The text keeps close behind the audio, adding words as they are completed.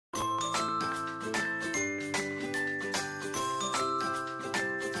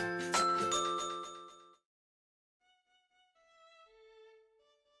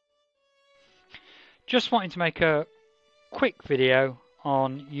Just wanting to make a quick video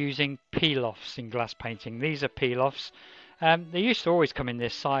on using peel-offs in glass painting. These are peel-offs. They used to always come in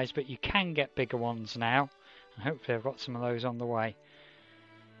this size, but you can get bigger ones now. And hopefully I've got some of those on the way.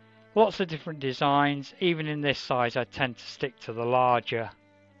 Lots of different designs. Even in this size I tend to stick to the larger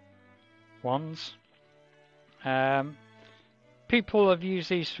ones. People have used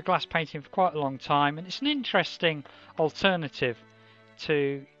these for glass painting for quite a long time, and it's an interesting alternative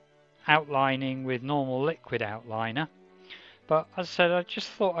to outlining with normal liquid outliner. But as I said, I just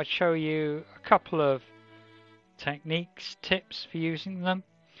thought I'd show you a couple of techniques, tips for using them.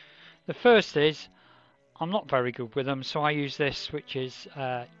 The first is, I'm not very good with them, so I use this, which is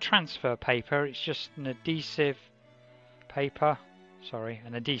transfer paper. It's just an adhesive paper,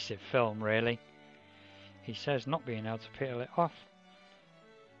 an adhesive film really. He says not being able to peel it off.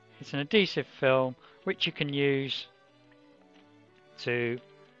 It's an adhesive film which you can use to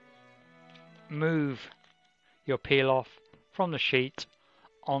move your peel off from the sheet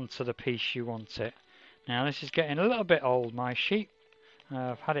onto the piece you want it. Now this is getting a little bit old, my sheet.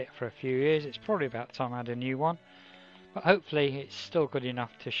 I've had it for a few years. It's probably about time I had a new one, but hopefully it's still good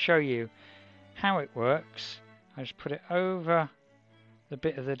enough to show you how it works. I just put it over the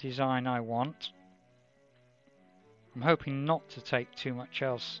bit of the design I want. I'm hoping not to take too much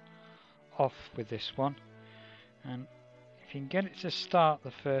else off with this one, and if you can get it to start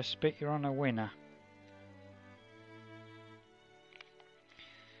the first bit, you're on a winner.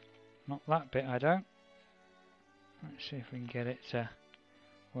 Not that bit, I don't. Let's see if we can get it to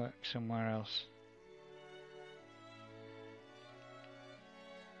work somewhere else.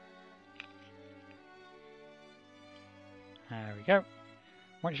 There we go.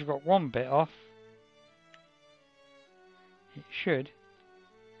 Once you've got one bit off, it should,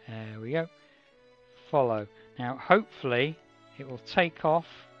 there we go, follow. Now hopefully it will take off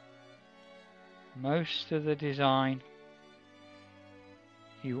most of the design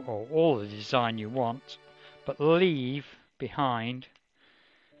or all the design you want, but leave behind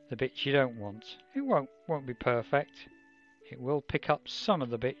the bits you don't want. It won't be perfect. It will pick up some of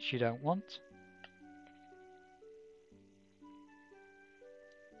the bits you don't want.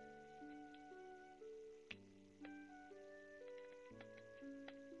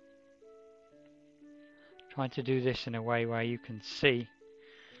 Trying to do this in a way where you can see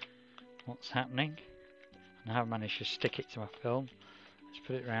what's happening, and I have managed to stick it to my film. Let's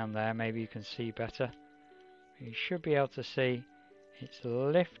put it around there, maybe you can see better. You should be able to see it's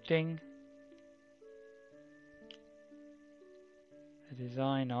lifting the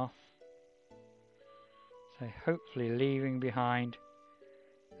design off, so hopefully leaving behind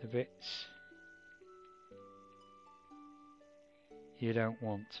the bits you don't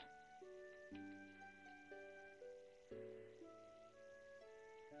want.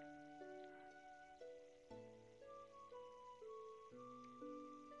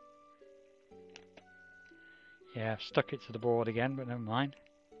 Yeah, I've stuck it to the board again, but never mind.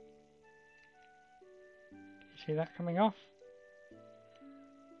 You see that coming off?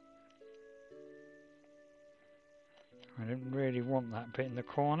 I didn't really want that bit in the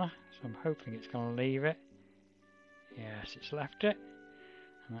corner, so I'm hoping it's going to leave it. Yes, it's left it.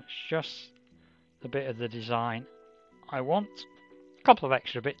 And that's just the bit of the design I want. A couple of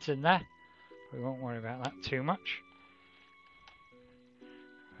extra bits in there, but we won't worry about that too much.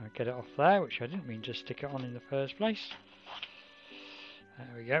 I'll get it off there, which I didn't mean to stick it on in the first place. There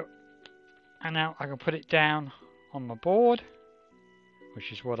we go. And now I can put it down on my board,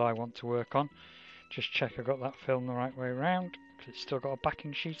 which is what I want to work on. Just check I got that film the right way around, because it's still got a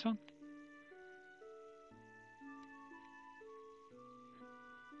backing sheet on.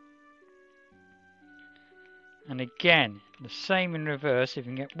 And again, the same in reverse. If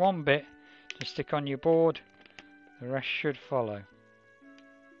you can get one bit to stick on your board, the rest should follow.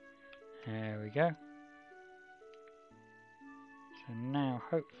 There we go. So now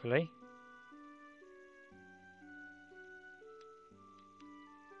hopefully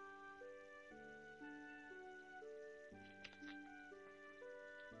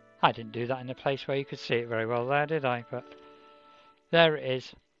I didn't do that in a place where you could see it very well there, did I? But there it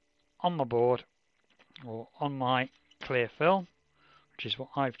is on my board, or on my clear film, which is what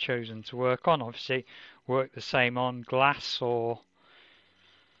I've chosen to work on. Obviously work the same on glass or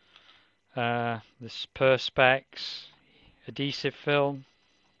this perspex, adhesive film,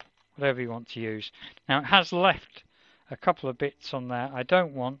 whatever you want to use. Now it has left a couple of bits on there I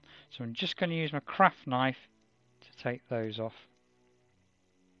don't want, so I'm just going to use my craft knife to take those off.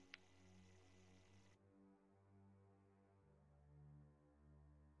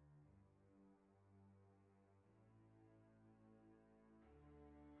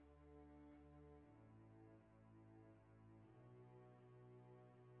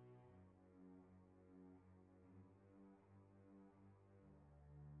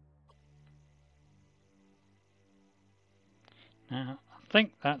 I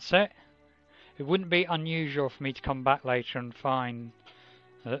think that's it. It wouldn't be unusual for me to come back later and find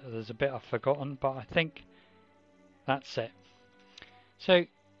that there's a bit I've forgotten, but I think that's it. So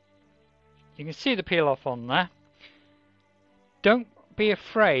you can see the peel off on there. Don't be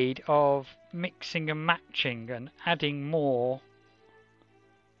afraid of mixing and matching and adding more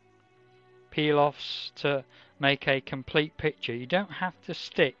peel offs to make a complete picture. You don't have to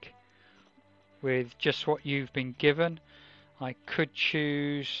stick with just what you've been given. I could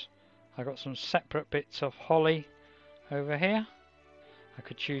choose, I've got some separate bits of holly over here. I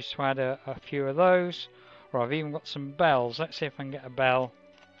could choose to add a few of those, or I've even got some bells. Let's see if I can get a bell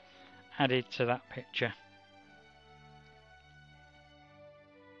added to that picture.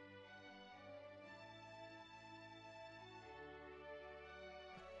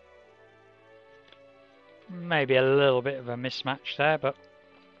 Maybe a little bit of a mismatch there, but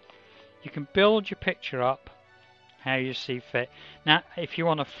you can build your picture up how you see fit. Now, if you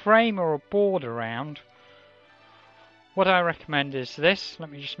want a frame or a board around, what I recommend is this. Let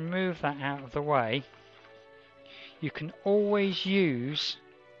me just move that out of the way. You can always use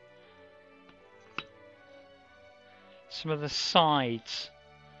some of the sides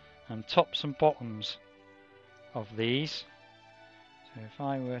and tops and bottoms of these. So if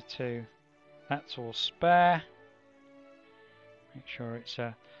I were to, that's all spare. Make sure it's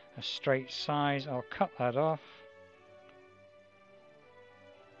a straight size. I'll cut that off.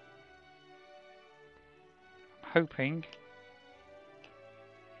 I'm hoping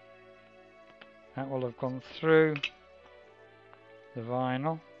that will have gone through the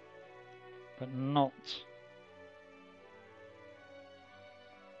vinyl, but not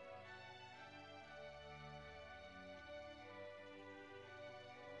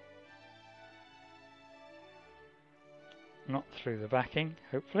through the backing,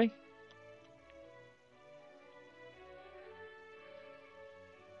 hopefully.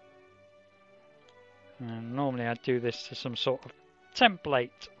 And normally I'd do this to some sort of template,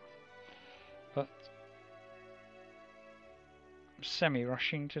 but I'm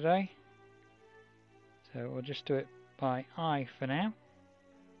semi-rushing today, so we'll just do it by eye for now.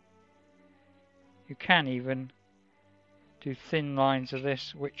 You can even do thin lines of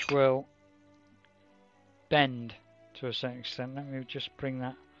this which will bend to a certain extent. Let me just bring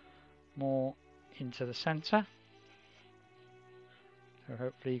that more into the center, so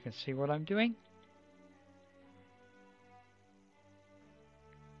hopefully you can see what I'm doing.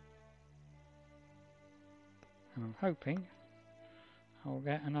 And I'm hoping I'll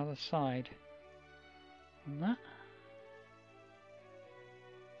get another side on that.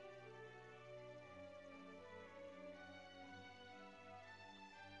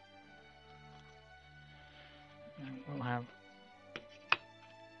 And we'll have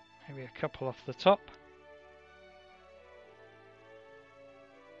maybe a couple off the top.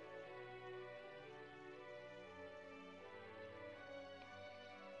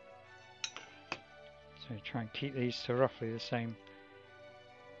 So try and keep these to roughly the same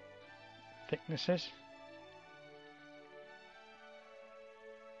thicknesses.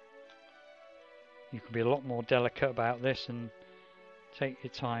 You can be a lot more delicate about this and take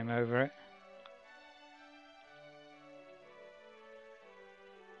your time over it.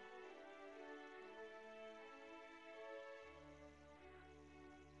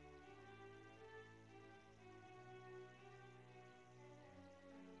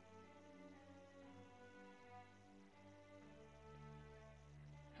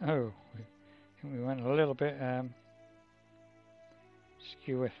 Oh, I think we went a little bit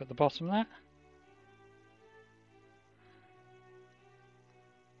skew at the bottom there.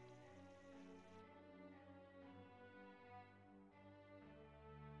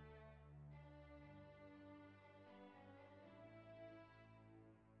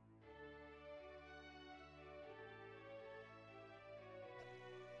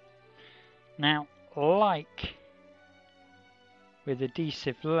 Now, like with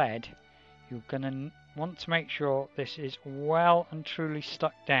adhesive lead, you're going to want to make sure this is well and truly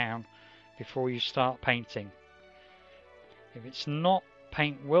stuck down before you start painting. If it's not,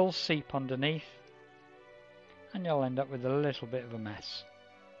 paint will seep underneath and you'll end up with a little bit of a mess.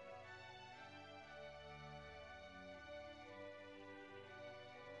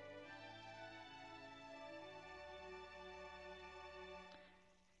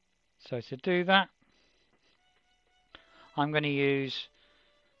 So to do that, I'm going to use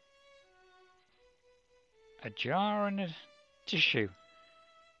a jar and a tissue.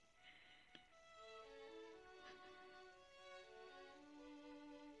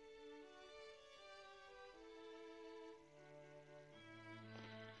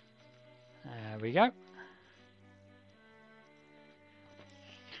 There we go.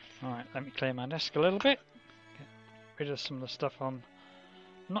 let me clear my desk a little bit, get rid of some of the stuff I'm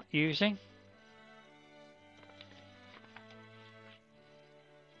not using.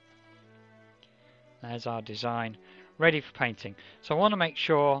 There's our design ready for painting. So I want to make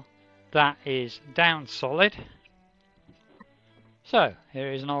sure that is down solid. So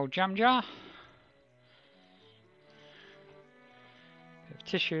here is an old jam jar. Bit of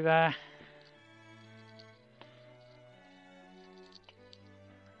tissue there.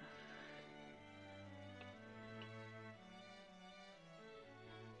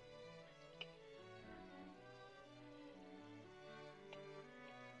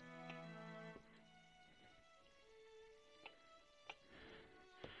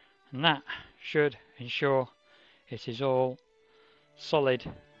 And that should ensure it is all solid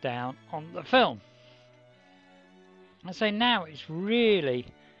down on the film. I say now it's really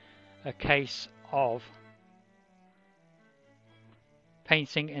a case of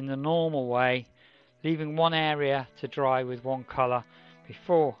painting in the normal way, leaving one area to dry with one colour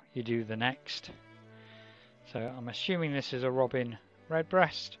before you do the next. So I'm assuming this is a robin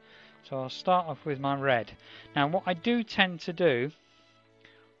redbreast, so I'll start off with my red. Now what I do tend to do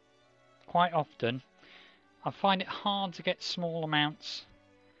quite often, I find it hard to get small amounts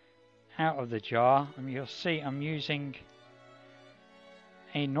out of the jar. I mean, you'll see I'm using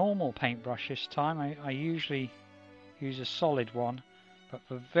a normal paintbrush this time. I usually use a solid one, but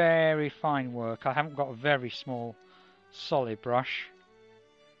for very fine work I haven't got a very small solid brush,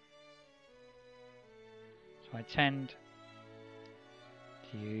 so I tend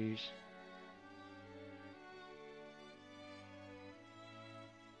to use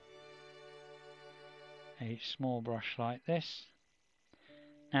a small brush like this.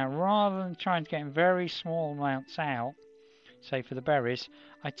 Now rather than trying to get very small amounts out, say for the berries,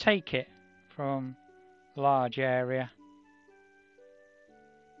 I take it from a large area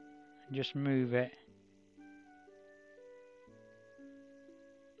and just move it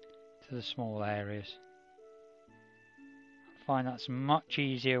to the small areas. I find that's a much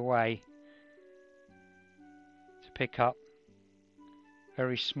easier way to pick up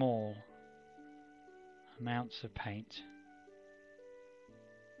very small amounts of paint.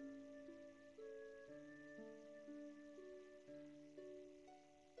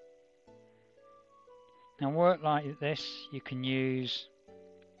 Now work like this, you can use,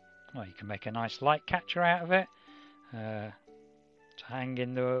 well, you can make a nice light catcher out of it to hang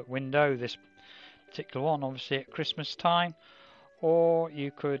in the window, this particular one obviously at Christmas time, or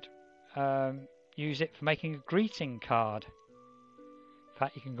you could use it for making a greeting card. In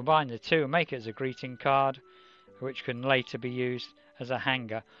fact, you can combine the two and make it as a greeting card, which can later be used as a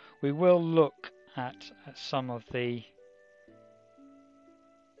hanger. We will look at some of the,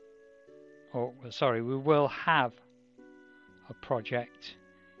 we will have a project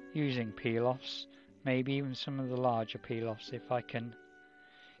using peel-offs, maybe even some of the larger peel-offs if I can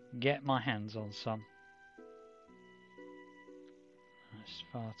get my hands on some. That's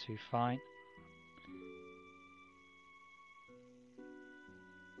far too fine.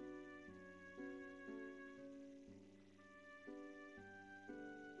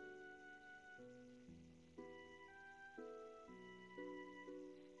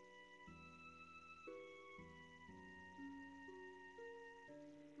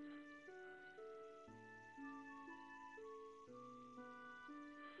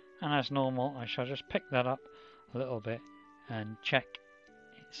 And as normal, I shall just pick that up a little bit and check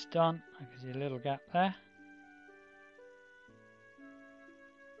it's done. I can see a little gap there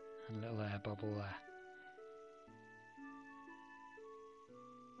and a little air bubble there.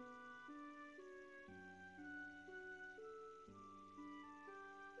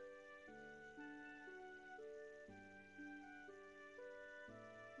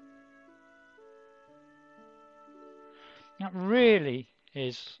 That really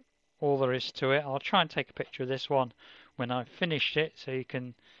is all there is to it. I'll try and take a picture of this one when I've finished it so you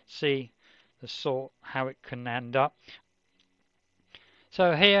can see the sort, how it can end up.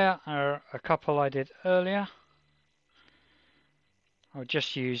 So here are a couple I did earlier. I'll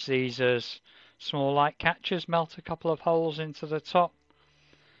just use these as small light catchers, melt a couple of holes into the top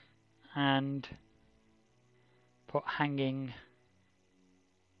and put hanging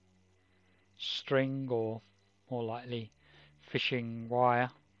string or more likely fishing wire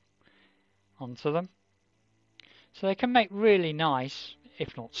onto them. So they can make really nice,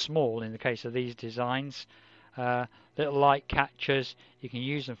 if not small in the case of these designs, little light catchers. You can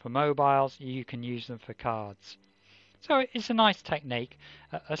use them for mobiles, you can use them for cards. So it's a nice technique,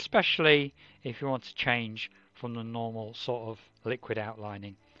 especially if you want to change from the normal sort of liquid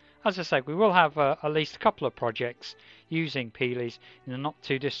outlining. as I said, we will have at least a couple of projects using peelies in the not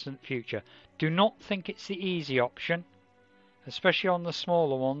too distant future. Do not think it's the easy option, especially on the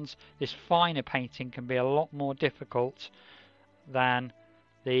smaller ones. This finer painting can be a lot more difficult than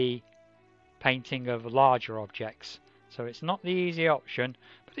the painting of larger objects. So it's not the easy option,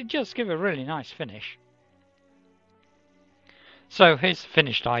 but it does give a really nice finish. So here's the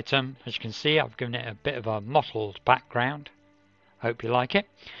finished item. As you can see, I've given it a bit of a mottled background. Hope you like it.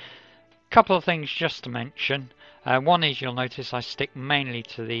 Couple of things just to mention. One is, you'll notice I stick mainly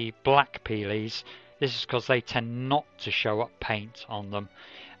to the black peelies. This is because they tend not to show up paint on them.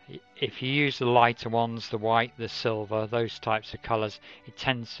 If you use the lighter ones, the white, the silver, those types of colours, it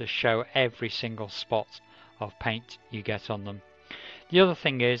tends to show every single spot of paint you get on them. The other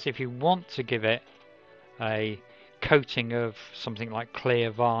thing is, if you want to give it a coating of something like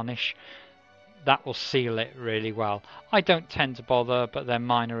clear varnish, that will seal it really well. I don't tend to bother, but they're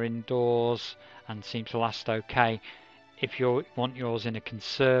minor indoors and seem to last okay. If you want yours in a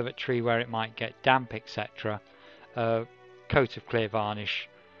conservatory where it might get damp, etc., a coat of clear varnish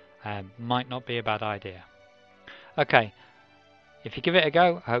might not be a bad idea. Okay, if you give it a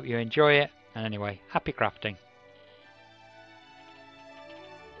go, I hope you enjoy it, and anyway, happy crafting.